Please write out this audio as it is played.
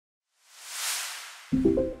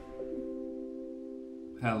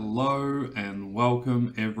Hello and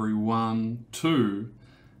welcome everyone to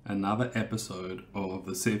another episode of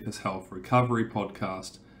the CFS Health Recovery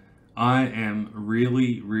Podcast. I am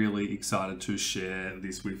really excited to share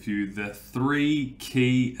this with you. The 3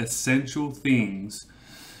 key essential things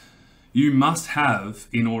you must have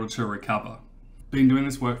in order to recover. Been doing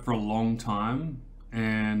this work for a long time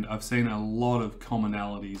and I've seen a lot of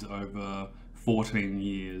commonalities over 14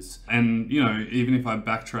 years. And even if I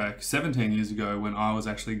backtrack 17 years ago when I was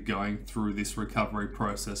actually going through this recovery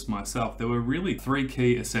process myself, there were really 3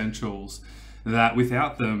 key essentials that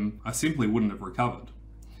without them, I simply wouldn't have recovered.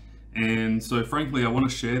 And so frankly, I want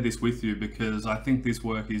to share this with you because I think this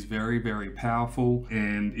work is very powerful.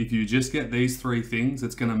 And if you just get these 3 things,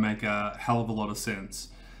 it's going to make a hell of a lot of sense.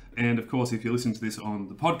 And of course, if you're listening to this on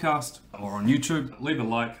the podcast or on YouTube, leave a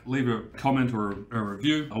like, leave a comment or a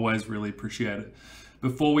review. Always really appreciate it.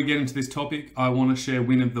 Before we get into this topic, I want to share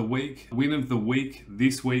Win of the Week. Win of the Week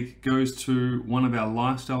this week goes to one of our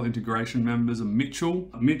lifestyle integration members, Mitchell.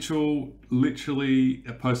 Mitchell literally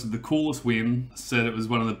posted the coolest win, said it was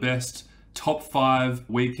one of the best top 5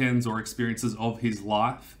 weekends or experiences of his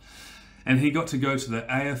life. And he got to go to the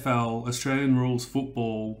AFL, Australian Rules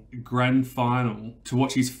Football Grand Final to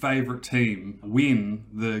watch his favourite team win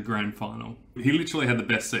the Grand Final. He literally had the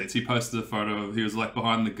best seats. He posted a photo of, he was like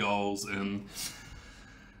behind the goals and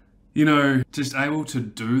just able to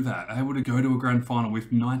do that, able to go to a grand final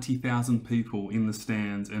with 90,000 people in the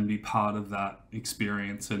stands and be part of that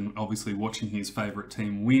experience. And obviously watching his favourite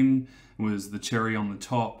team win was the cherry on the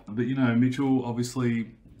top. But Mitchell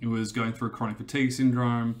obviously was going through chronic fatigue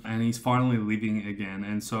syndrome and he's finally living again.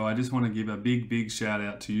 And so I just want to give a big shout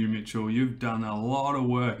out to you, Mitchell. You've done a lot of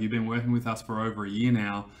work. You've been working with us for over a year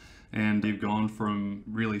now and you've gone from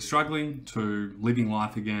really struggling to living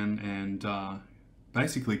life again and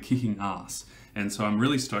basically kicking ass. And so I'm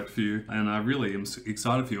really stoked for you and I really am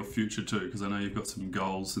excited for your future too, because I know you've got some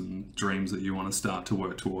goals and dreams that you want to start to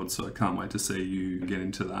work towards. So I can't wait to see you get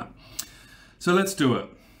into that. So let's do it.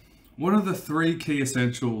 What are the 3 key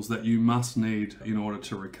essentials that you must need in order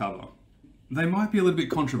to recover? They might be a little bit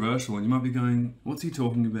controversial and you might be going, what's he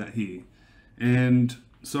talking about here? And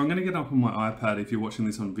so I'm going to get up on my iPad. If you're watching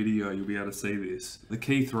this on video, you'll be able to see this. The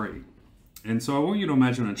key 3. And so I want you to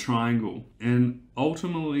imagine a triangle, and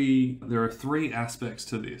ultimately there are 3 aspects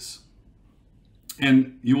to this.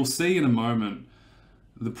 And you'll see in a moment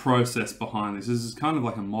the process behind this. This is kind of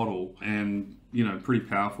like a model and, pretty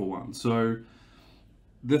powerful one. So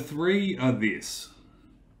the 3 are this.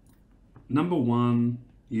 Number 1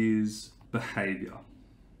 is behavior.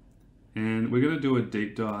 And we're going to do a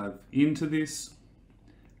deep dive into this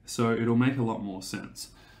so it'll make a lot more sense.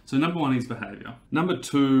 So number 1 is behavior. Number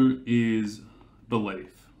 2 is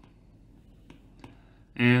belief.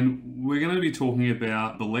 And we're going to be talking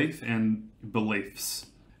about belief and beliefs.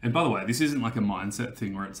 And by the way, this isn't like a mindset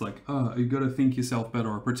thing where it's like, oh, you've got to think yourself better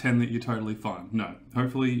or pretend that you're totally fine. No,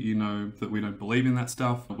 hopefully you know that we don't believe in that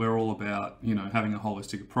stuff. We're all about, having a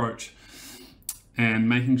holistic approach and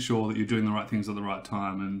making sure that you're doing the right things at the right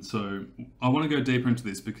time. And so I want to go deeper into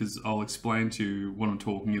this because I'll explain to you what I'm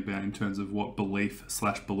talking about in terms of what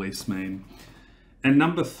beliefs mean. And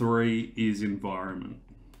number 3 is environment.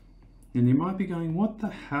 And you might be going, what the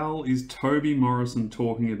hell is Toby Morrison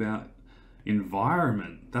talking about?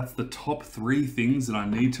 Environment. That's the top 3 things that I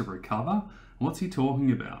need to recover. What's he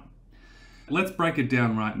talking about? Let's break it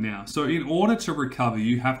down right now. So in order to recover,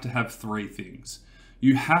 you have to have 3 things.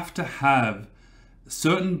 You have to have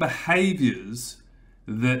certain behaviors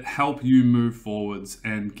that help you move forwards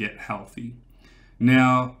and get healthy.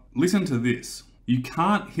 Now, listen to this. You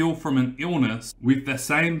can't heal from an illness with the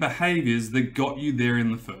same behaviors that got you there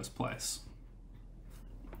in the first place.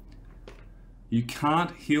 You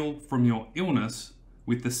can't heal from your illness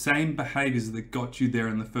with the same behaviors that got you there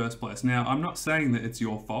in the first place. Now, I'm not saying that it's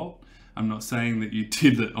your fault. I'm not saying that you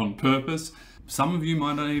did it on purpose. Some of you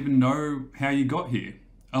might not even know how you got here.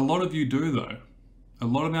 A lot of you do though. A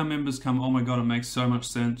lot of our members come, oh my God, it makes so much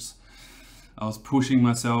sense. I was pushing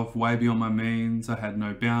myself way beyond my means. I had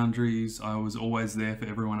no boundaries. I was always there for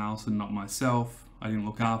everyone else and not myself. I didn't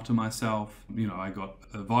look after myself. I got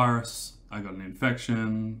a virus. I got an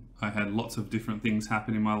infection. I had lots of different things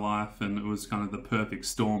happen in my life and it was kind of the perfect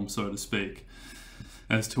storm, so to speak,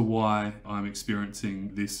 as to why I'm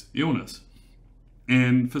experiencing this illness.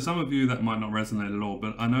 And for some of you that might not resonate at all,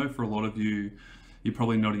 but I know for a lot of you, you're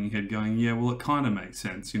probably nodding your head going, yeah, well, it kind of makes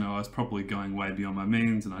sense. I was probably going way beyond my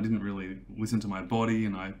means and I didn't really listen to my body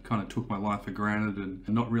and I kind of took my life for granted and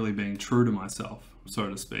not really being true to myself, so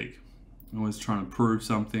to speak. Always trying to prove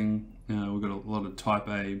something. We've got a lot of type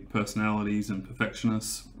A personalities and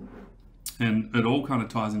perfectionists. And it all kind of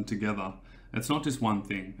ties in together. It's not just one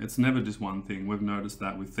thing. It's never just one thing. We've noticed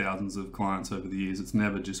that with thousands of clients over the years. It's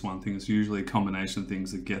never just one thing. It's usually a combination of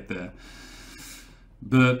things that get there.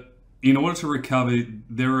 But in order to recover,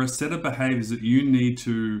 there are a set of behaviors that you need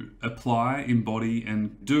to apply, embody,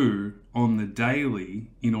 and do on the daily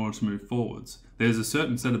in order to move forwards. There's a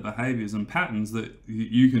certain set of behaviors and patterns that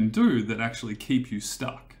you can do that actually keep you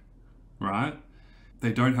stuck, right?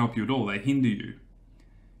 They don't help you at all. They hinder you.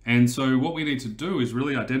 And so what we need to do is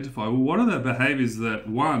really identify, well, what are the behaviors that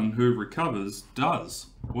one who recovers does?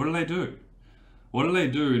 What do they do? What do they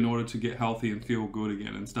do in order to get healthy and feel good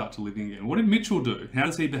again and start to living again? What did Mitchell do? How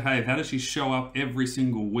does he behave? How does he show up every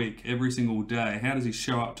single week, every single day? How does he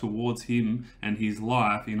show up towards him and his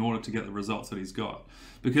life in order to get the results that he's got?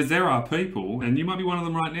 Because there are people, and you might be one of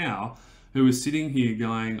them right now, who is sitting here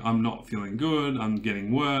going, I'm not feeling good, I'm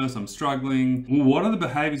getting worse, I'm struggling. Well, what are the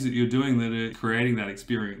behaviors that you're doing that are creating that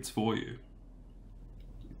experience for you?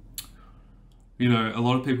 You know, a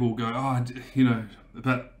lot of people will go, oh, you know,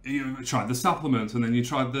 but you tried the supplements, and then you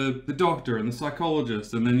tried the doctor and the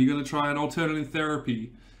psychologist, and then you're going to try an alternative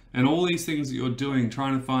therapy, and all these things that you're doing,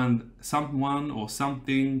 trying to find someone or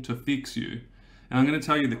something to fix you. And I'm going to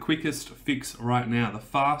tell you the quickest fix right now, the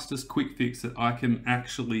fastest quick fix that I can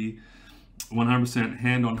actually 100%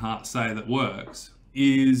 hand on heart say that works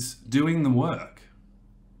is doing the work.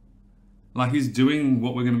 Like, he's doing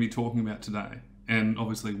what we're going to be talking about today, and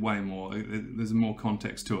obviously way more. There's more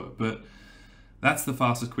context to it, but that's the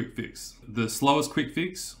fastest quick fix. The slowest quick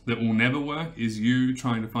fix that will never work is you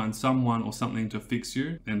trying to find someone or something to fix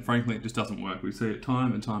you. And frankly, it just doesn't work. We see it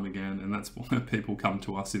time and time again. And that's why people come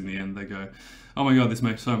to us in the end. They go, oh my God, this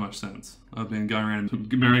makes so much sense. I've been going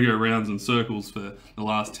around merry-go-rounds and circles for the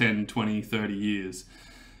last 10, 20, 30 years.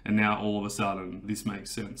 And now all of a sudden, this makes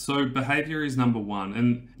sense. So behavior is number one,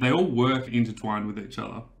 and they all work intertwined with each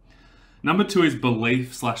other. Number two is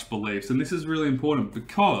belief/beliefs. And this is really important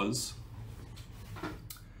because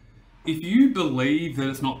if you believe that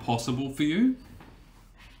it's not possible for you,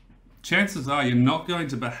 chances are you're not going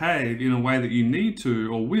to behave in a way that you need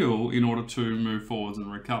to or will in order to move forwards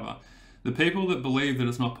and recover. The people that believe that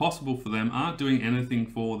it's not possible for them aren't doing anything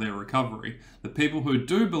for their recovery. The people who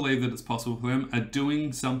do believe that it's possible for them are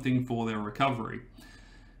doing something for their recovery.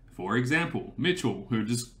 For example, Mitchell, who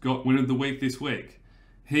just got win of the week this week,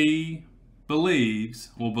 he believes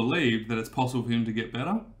or believed that it's possible for him to get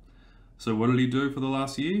better. So what did he do for the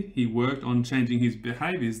last year? He worked on changing his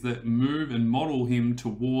behaviors that move and model him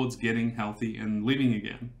towards getting healthy and living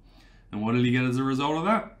again. And what did he get as a result of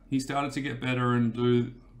that? He started to get better and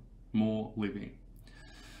do more living.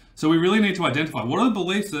 So we really need to identify, what are the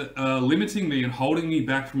beliefs that are limiting me and holding me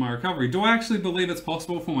back from my recovery? Do I actually believe it's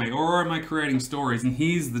possible for me, or am I creating stories? And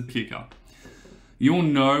here's the kicker. You'll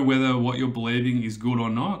know whether what you're believing is good or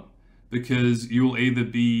not, because you'll either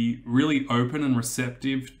be really open and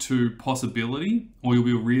receptive to possibility, or you'll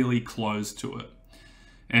be really closed to it.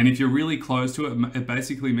 And if you're really closed to it, it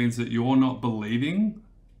basically means that you're not believing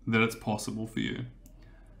that it's possible for you.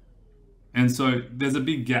 And so there's a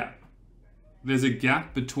big gap. There's a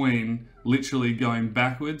gap between literally going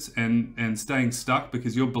backwards and staying stuck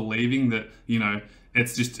because you're believing that, you know,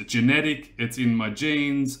 it's just genetic, it's in my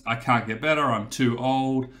genes, I can't get better, I'm too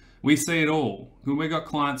old. We see it all. We've got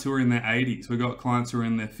clients who are in their 80s. We've got clients who are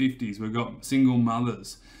in their 50s. We've got single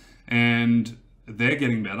mothers, and they're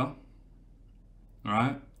getting better, all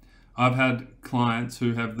right? I've had clients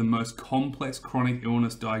who have the most complex chronic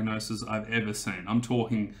illness diagnosis I've ever seen. I'm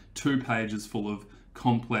talking 2 pages full of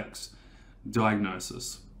complex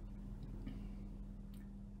diagnosis,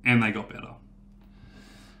 and they got better.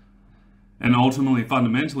 And ultimately,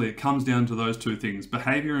 fundamentally, it comes down to those 2 things,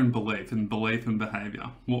 behavior and belief, and belief and behavior.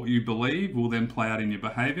 What you believe will then play out in your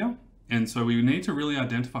behavior. And so we need to really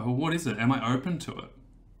identify, well, what is it? Am I open to it?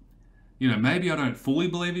 You know, maybe I don't fully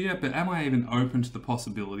believe it yet, but am I even open to the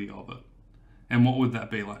possibility of it? And what would that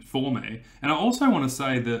be like for me? And I also want to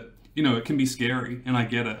say that, you know, it can be scary, and I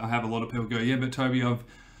get it. I have a lot of people go, yeah, but Toby,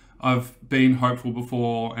 I've been hopeful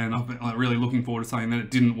before, and I've been like really looking forward to something, that it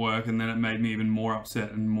didn't work, and then it made me even more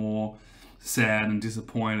upset and more sad and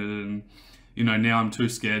disappointed, and you know, now I'm too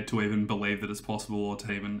scared to even believe that it's possible or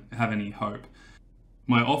to even have any hope.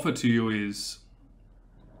 My offer to you is,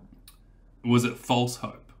 was it false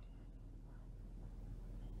hope?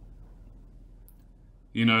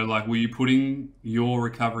 You know, like, were you putting your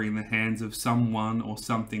recovery in the hands of someone or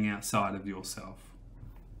something outside of yourself?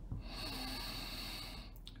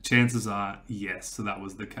 Chances are yes, so that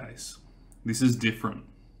was the case. This is different.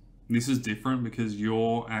 This is different because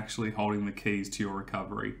you're actually holding the keys to your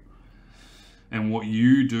recovery. And what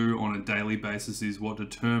you do on a daily basis is what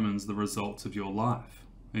determines the results of your life.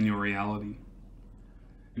 in your reality.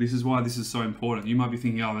 This is why this is so important. You might be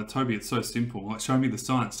thinking, oh, Toby, it's so simple. Like, show me the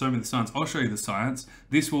science, show me the science. I'll show you the science.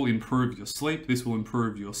 This will improve your sleep. This will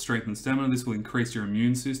improve your strength and stamina. This will increase your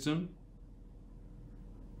immune system.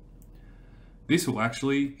 This will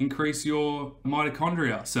actually increase your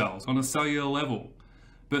mitochondria cells on a cellular level.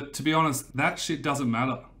 But to be honest, that shit doesn't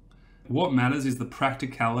matter. What matters is the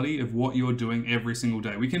practicality of what you're doing every single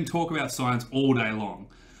day. We can talk about science all day long.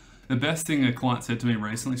 The best thing a client said to me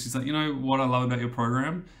recently, she's like, you know what I love about your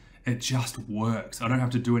program? It just works. I don't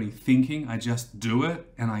have to do any thinking. I just do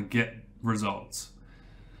it and I get results.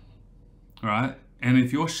 All right? And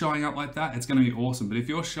if you're showing up like that, it's going to be awesome. But if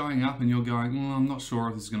you're showing up and you're going, well, I'm not sure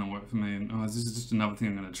if this is going to work for me, and oh, this is just another thing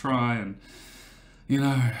I'm going to try, and you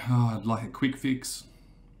know, oh, I'd like a quick fix.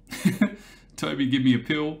 Toby, give me a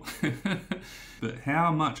pill. But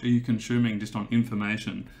how much are you consuming just on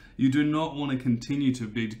information? You do not want to continue to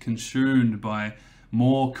be consumed by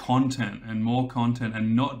more content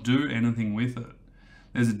and not do anything with it.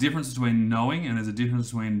 There's a difference between knowing and there's a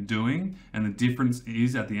difference between doing, and the difference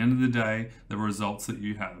is, at the end of the day, the results that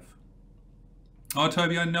you have. Oh,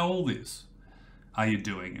 Toby, I know all this. Are you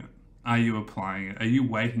doing it? Are you applying it? Are you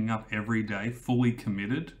waking up every day fully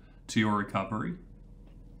committed to your recovery?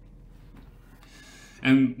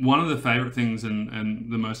 And one of the favorite things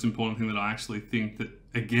and the most important thing that I actually think that,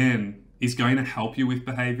 again, is going to help you with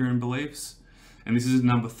behavior and beliefs, and this is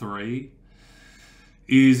number 3,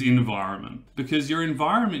 is environment. Because your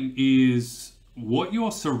environment is what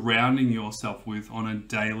you're surrounding yourself with on a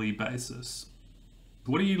daily basis.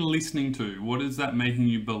 What are you listening to? What is that making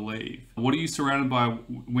you believe? What are you surrounded by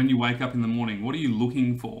when you wake up in the morning? What are you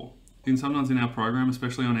looking for? And sometimes in our program,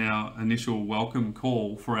 especially on our initial welcome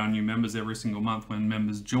call for our new members every single month when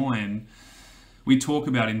members join, we talk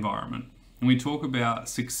about environment and we talk about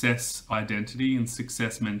success identity and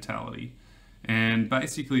success mentality. And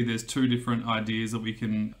basically there's 2 different ideas that we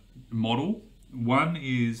can model. One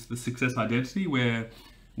is the success identity, where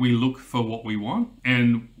we look for what we want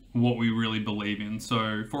and what we really believe in.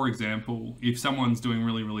 So for example, if someone's doing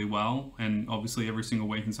really, really well, and obviously every single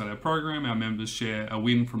week inside our program, our members share a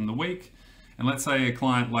win from the week. And let's say a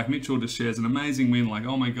client like Mitchell just shares an amazing win, like,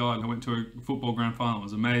 oh my God, I went to a football grand final, it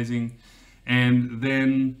was amazing. And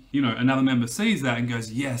then, you know, another member sees that and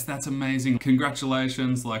goes, yes, that's amazing.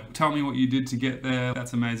 Congratulations. Like, tell me what you did to get there.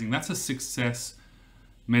 That's amazing. That's a success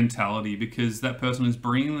mentality, because that person is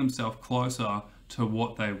bringing themselves closer to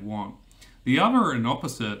what they want. The other and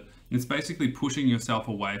opposite, it's basically pushing yourself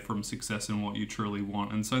away from success and what you truly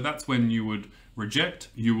want. And so that's when you would reject,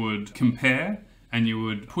 you would compare, and you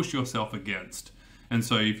would push yourself against. And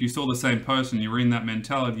so if you saw the same person, you were in that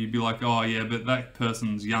mentality, you'd be like, oh yeah, but that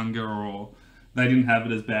person's younger, or they didn't have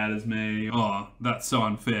it as bad as me. Oh, that's so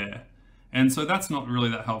unfair. And so that's not really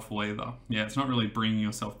that helpful either. Yeah, it's not really bringing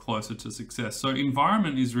yourself closer to success. So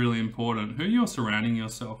environment is really important. Who you're surrounding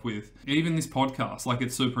yourself with. Even this podcast, like,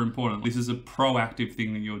 it's super important. This is a proactive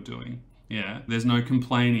thing that you're doing. Yeah, there's no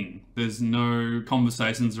complaining. There's no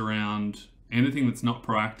conversations around anything that's not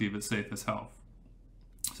proactive at CFS Health.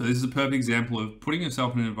 So this is a perfect example of putting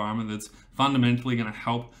yourself in an environment that's fundamentally going to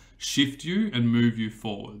help shift you and move you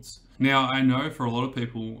forwards. Now, I know for a lot of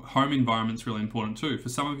people, home environment's really important too. For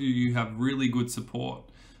some of you, you have really good support,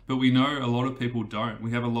 but we know a lot of people don't.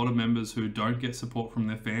 We have a lot of members who don't get support from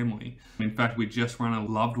their family. In fact, we just run a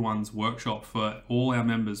loved ones workshop for all our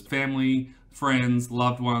members, family, friends,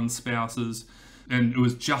 loved ones, spouses, and it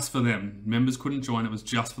was just for them. Members couldn't join, it was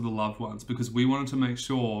just for the loved ones, because we wanted to make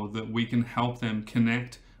sure that we can help them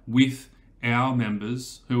connect with our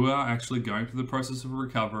members who are actually going through the process of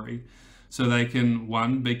recovery, so they can,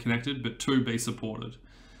 1, be connected, but 2, be supported.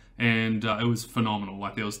 And it was phenomenal.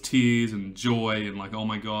 Like, there was tears and joy and like, oh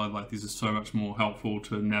my God, like, this is so much more helpful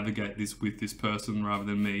to navigate this with this person rather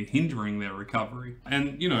than me hindering their recovery.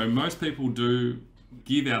 And you know, most people do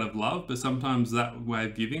give out of love, but sometimes that way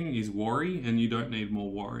of giving is worry, and you don't need more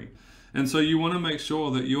worry. And so you want to make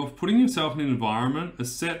sure that you're putting yourself in an environment, a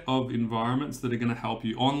set of environments that are going to help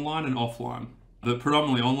you online and offline. But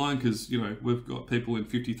predominantly online, because you know, we've got people in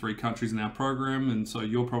 53 countries in our program, and so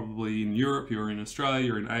you're probably in Europe, you're in Australia,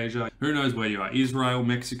 you're in Asia, who knows where you are, Israel,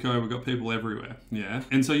 Mexico, we've got people everywhere, yeah?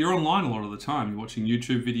 And so you're online a lot of the time, you're watching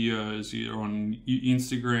YouTube videos, you're on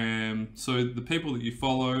Instagram, so the people that you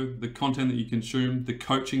follow, the content that you consume, the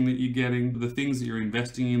coaching that you're getting, the things that you're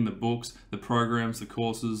investing in, the books, the programs, the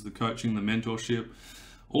courses, the coaching, the mentorship,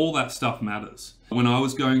 All that stuff matters. When I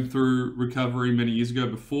was going through recovery many years ago,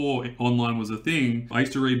 before online was a thing, I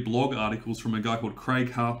used to read blog articles from a guy called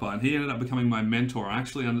Craig Harper, and he ended up becoming my mentor. I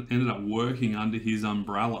actually ended up working under his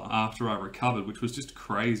umbrella after I recovered, which was just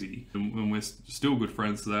crazy. And we're still good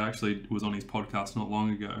friends today. I actually was on his podcast not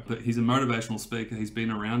long ago. But he's a motivational speaker. He's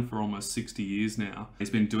been around for almost 60 years now. He's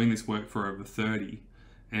been doing this work for over 30.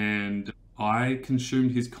 And I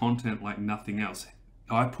consumed his content like nothing else.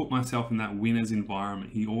 I put myself in that winner's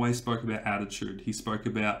environment. He always spoke about attitude. He spoke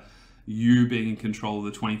about you being in control of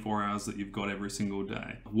the 24 hours that you've got every single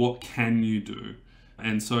day. What can you do?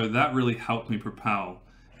 And so that really helped me propel.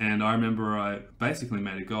 And I remember I basically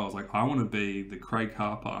made a goal. I was like, I want to be the Craig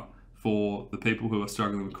Harper for the people who are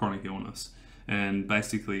struggling with chronic illness, and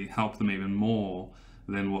basically help them even more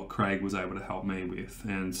than what Craig was able to help me with.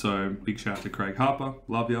 And so big shout out to Craig Harper.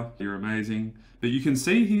 Love you. You're amazing. But you can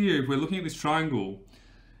see here, if we're looking at this triangle,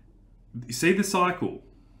 you see the cycle.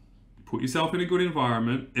 Put yourself in a good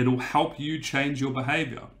environment. It'll help you change your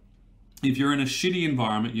behavior. If you're in a shitty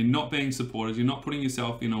environment, you're not being supported, you're not putting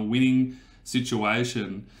yourself in a winning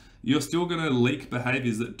situation, you're still going to leak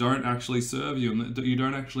behaviors that don't actually serve you and that you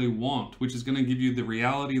don't actually want, which is going to give you the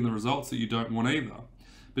reality and the results that you don't want either.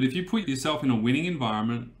 But if you put yourself in a winning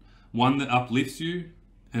environment, one that uplifts you,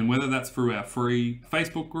 and whether that's through our free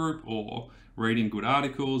Facebook group or reading good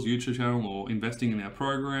articles, YouTube channel, or investing in our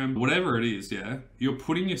program, whatever it is, yeah, you're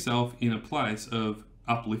putting yourself in a place of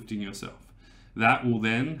uplifting yourself. That will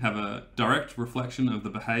then have a direct reflection of the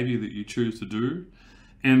behavior that you choose to do,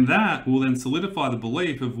 and that will then solidify the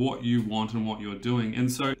belief of what you want and what you're doing.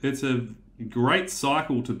 And so it's a great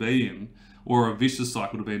cycle to be in, or a vicious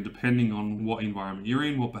cycle to be in, depending on what environment you're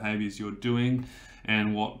in, what behaviors you're doing,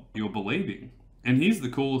 and what you're believing. And here's the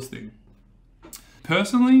coolest thing.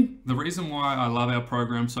 Personally, the reason why I love our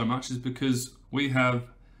program so much is because we have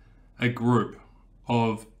a group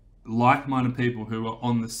of like-minded people who are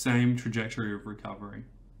on the same trajectory of recovery.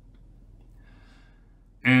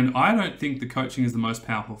 And I don't think the coaching is the most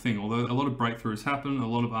powerful thing, although a lot of breakthroughs happen, a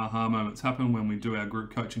lot of aha moments happen when we do our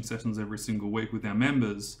group coaching sessions every single week with our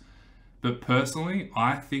members. But personally,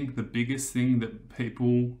 I think the biggest thing that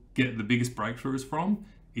people get the biggest breakthroughs from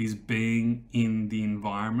is being in the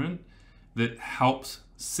environment that helps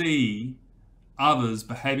see others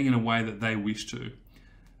behaving in a way that they wish to.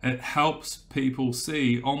 It helps people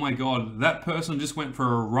see, oh my God, that person just went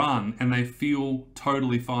for a run and they feel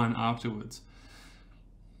totally fine afterwards.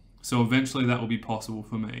 So eventually that will be possible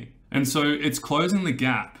for me. And so it's closing the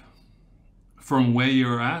gap from where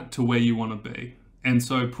you're at to where you want to be. And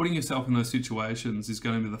so putting yourself in those situations is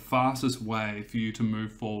going to be the fastest way for you to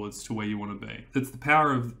move forwards to where you want to be. It's the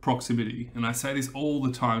power of proximity. And I say this all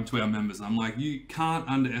the time to our members. I'm like, you can't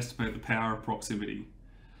underestimate the power of proximity.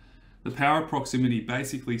 The power of proximity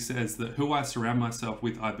basically says that who I surround myself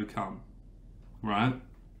with, I become, right?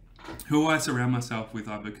 Who I surround myself with,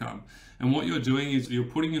 I become. And what you're doing is you're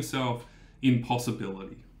putting yourself in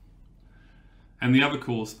possibility. And the other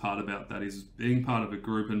coolest part about that is being part of a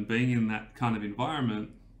group and being in that kind of environment,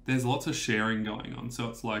 there's lots of sharing going on. So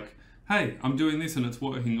it's like, hey, I'm doing this and it's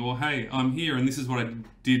working, or hey, I'm here and this is what I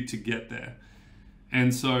did to get there.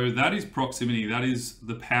 And so that is proximity. That is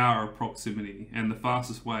the power of proximity and the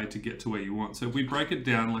fastest way to get to where you want. So if we break it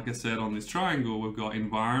down, like I said, on this triangle, we've got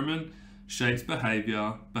environment shapes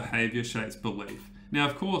behavior, behavior shapes belief. Now,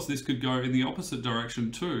 of course, this could go in the opposite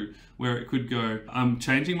direction too, where it could go, I'm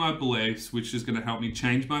changing my beliefs, which is going to help me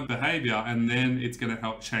change my behavior, and then it's going to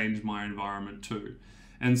help change my environment too.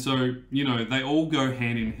 And so, you know, they all go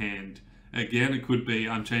hand in hand. Again, it could be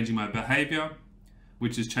I'm changing my behavior,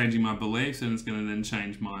 which is changing my beliefs, and it's going to then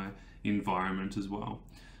change my environment as well.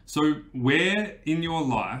 So where in your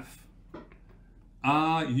life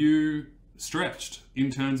are you stretched in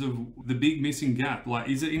terms of the big missing gap? Like,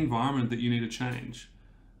 is it environment that you need to change?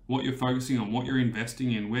 What you're focusing on, what you're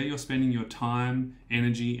investing in, where you're spending your time,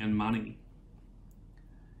 energy, and money?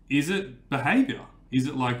 Is it behavior? Is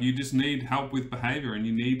it like you just need help with behavior and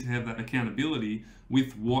you need to have that accountability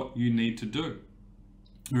with what you need to do?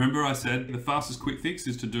 Remember I said the fastest quick fix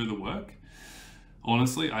is to do the work?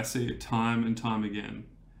 Honestly, I see it time and time again.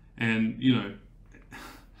 And, you know,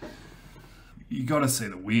 you got to see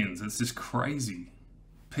the wins. It's just crazy.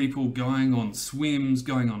 People going on swims,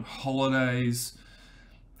 going on holidays,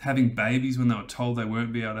 having babies when they were told they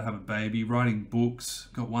weren't be able to have a baby, writing books.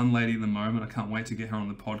 Got one lady at the moment, I can't wait to get her on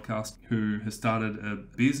the podcast, who has started a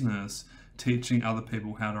business teaching other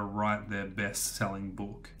people how to write their best-selling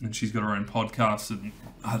book. And she's got her own podcast, and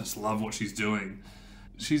I just love what she's doing.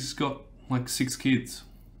 She's got like 6 kids.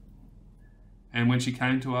 And when she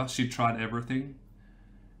came to us, she'd tried everything.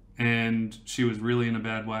 And she was really in a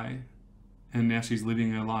bad way. and now she's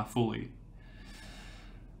living her life fully.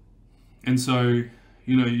 And so,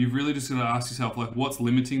 you know, you've really just got to ask yourself, like, what's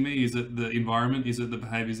limiting me? Is it the environment? Is it the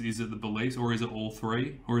behaviors? Is it the beliefs? Or is it all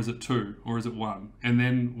three? Or is it two? Or is it one? And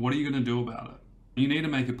then what are you going to do about it? You need to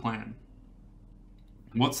make a plan.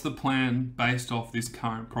 What's the plan based off this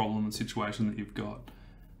current problem and situation that you've got?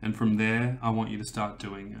 And from there, I want you to start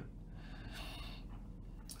doing it.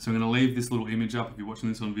 So I'm going to leave this little image up if you're watching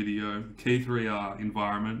this on video. Key three are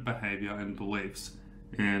environment, behavior, and beliefs.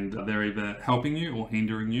 And they're either helping you or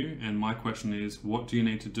hindering you. And my question is, what do you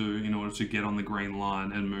need to do in order to get on the green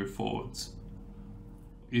line and move forwards?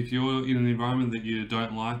 If you're in an environment that you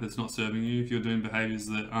don't like, that's not serving you, if you're doing behaviors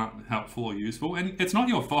that aren't helpful or useful, and it's not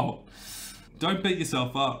your fault. Don't beat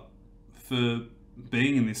yourself up for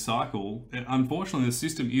being in this cycle. Unfortunately, the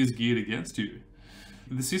system is geared against you.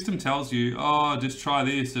 The system tells you, oh, just try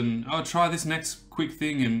this, and oh, try this next quick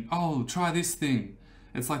thing, and oh, try this thing.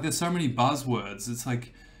 It's like there's so many buzzwords. It's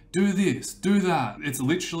like, do this, do that. It's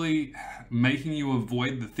literally making you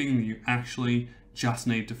avoid the thing that you actually just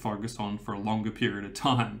need to focus on for a longer period of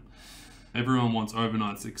time. Everyone wants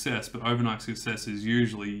overnight success, but overnight success is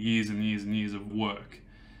usually years and years and years of work.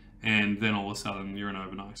 And then all of a sudden you're an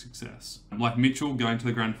overnight success. Like Mitchell going to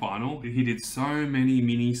the grand final, he did so many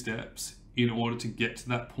mini steps in order to get to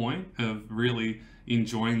that point of really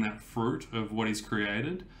enjoying that fruit of what he's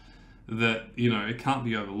created, that, you know, it can't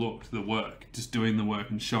be overlooked, the work, just doing the work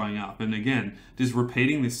and showing up. And again, just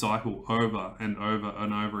repeating this cycle over and over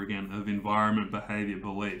and over again of environment, behavior,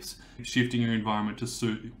 beliefs, shifting your environment to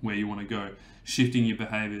suit where you want to go, shifting your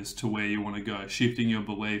behaviors to where you want to go, shifting your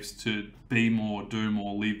beliefs to be more, do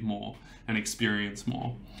more, live more, and experience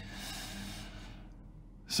more.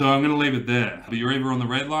 So I'm going to leave it there. But you're either on the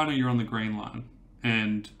red line or you're on the green line.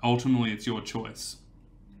 And ultimately it's your choice.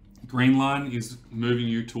 Green line is moving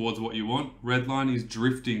you towards what you want. Red line is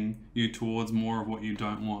drifting you towards more of what you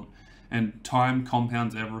don't want. And time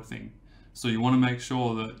compounds everything. So you want to make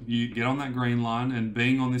sure that you get on that green line, and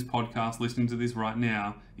being on this podcast, listening to this right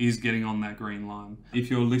now, is getting on that green line. If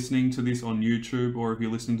you're listening to this on YouTube or if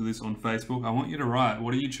you're listening to this on Facebook, I want you to write,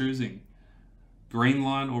 what are you choosing? Green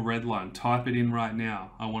line or red line? Type it in right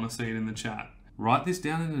now. I want to see it in the chat. Write this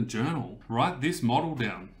down in a journal. Write this model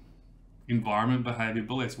down. Environment, behavior,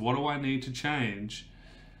 beliefs. What do I need to change?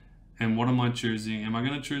 And what am I choosing? Am I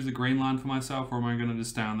going to choose the green line for myself, or am I going to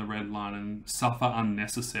just stay on the red line and suffer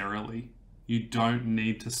unnecessarily? You don't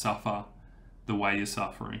need to suffer the way you're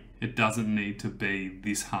suffering. It doesn't need to be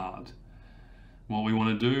this hard. What we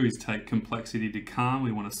want to do is take complexity to calm.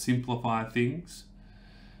 We want to simplify things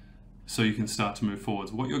so you can start to move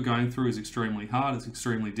forwards. What you're going through is extremely hard. It's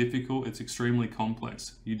extremely difficult. It's extremely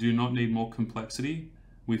complex. You do not need more complexity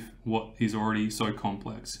with what is already so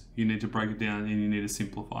complex. You need to break it down and you need to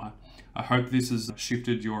simplify. I hope this has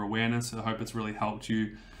shifted your awareness. I hope it's really helped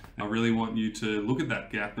you. I really want you to look at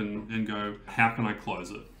that gap and go, how can I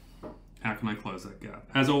close it? How can I close that gap?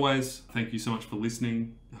 As always, thank you so much for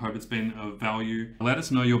listening. I hope it's been of value. Let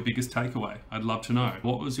us know your biggest takeaway. I'd love to know.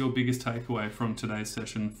 What was your biggest takeaway from today's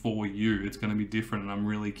session for you? It's going to be different, and I'm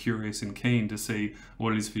really curious and keen to see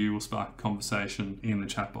what it is for you. We'll spark a conversation in the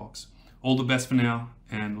chat box. All the best for now,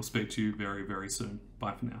 and we'll speak to you very, very soon.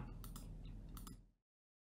 Bye for now.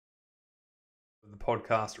 The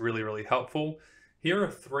podcast really, really helpful. Here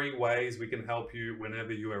are 3 ways we can help you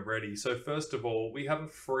whenever you are ready. So first of all, we have a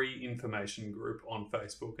free information group on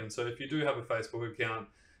Facebook. And so if you do have a Facebook account,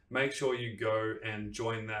 make sure you go and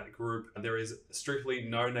join that group. There is strictly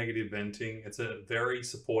no negative venting. It's a very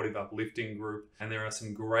supportive, uplifting group. And there are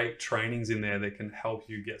some great trainings in there that can help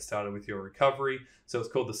you get started with your recovery. So it's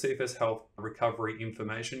called the CFS Health Recovery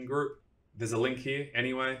Information Group. There's a link here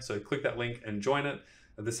anyway, so click that link and join it.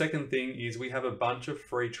 The second thing is we have a bunch of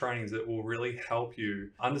free trainings that will really help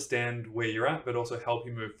you understand where you're at, but also help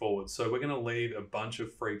you move forward. So we're going to leave a bunch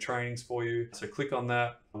of free trainings for you. So click on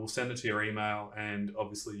that. We'll send it to your email, and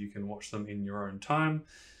obviously you can watch them in your own time.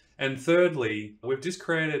 And thirdly, we've just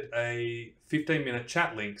created a 15-minute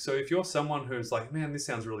chat link. So if you're someone who's like, man, this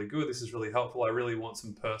sounds really good, this is really helpful, I really want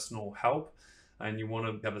some personal help, and you want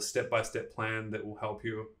to have a step-by-step plan that will help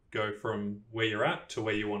you go from where you're at to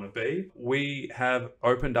where you want to be, we have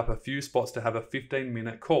opened up a few spots to have a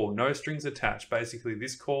 15-minute call, no strings attached. Basically,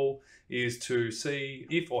 this call is to see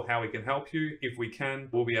if or how we can help you. If we can,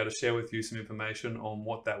 we'll be able to share with you some information on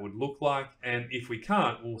what that would look like. And if we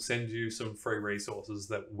can't, we'll send you some free resources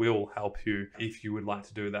that will help you if you would like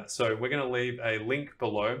to do that. So we're going to leave a link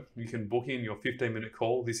below. You can book in your 15-minute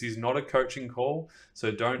call. This is not a coaching call,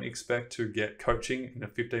 so don't expect to get coaching in a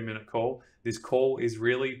 15-minute call. This call is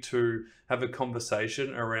really to have a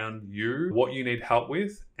conversation around you, what you need help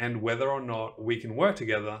with, and whether or not we can work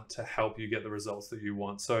together to help you get the results that you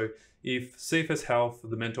want. So if CFS Health,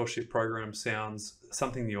 the mentorship program, sounds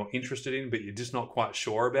something you're interested in, but you're just not quite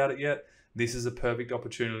sure about it yet, this is a perfect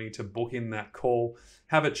opportunity to book in that call,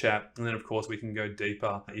 have a chat, and then of course we can go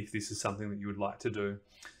deeper if this is something that you would like to do.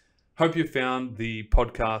 Hope you found the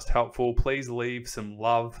podcast helpful. Please leave some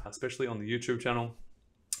love, especially on the YouTube channel.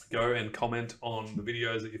 Go and comment on the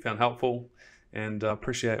videos that you found helpful, and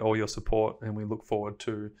appreciate all your support, and we look forward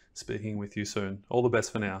to speaking with you soon. All the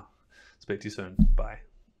best for now. Speak to you soon. Bye.